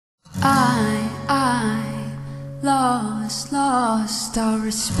lost our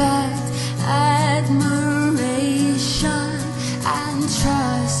respect, admiration, and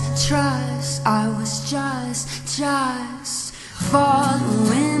trust. I was just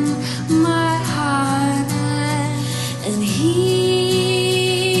following my heart, and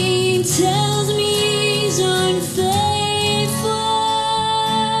he tells me he's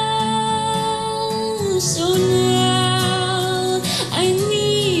unfaithful. So now I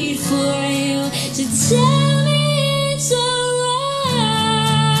need for you to tell me it's alright.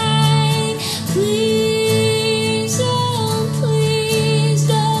 Please, oh please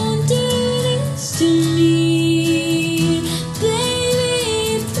don't do this to me.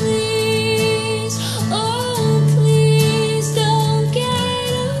 Baby, please, oh please don't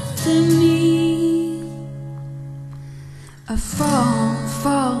get over me. A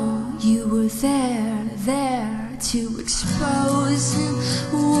fall, you were there to expose him.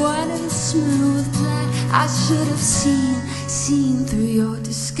 What a smooth play. I should have seen through your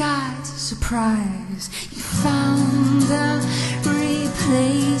disguise. Surprise, you found the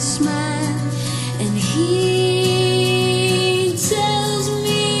replacement, and he tells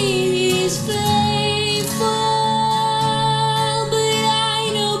me he's faithful, but I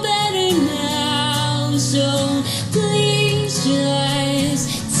know better now. So please just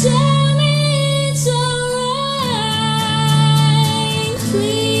tell me it's alright.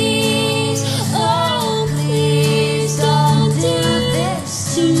 Please, oh please don't do this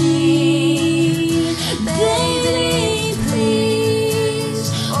to me. Baby, please,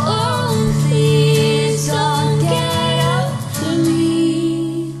 oh please don't get over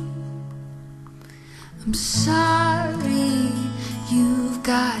me. I'm sorry you've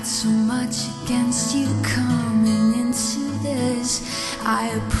got so much against you coming into this. I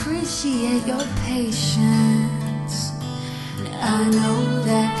appreciate your patience. I know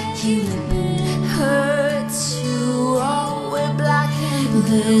that you've been hurt too. Oh, we're black and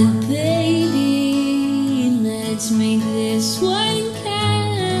blue.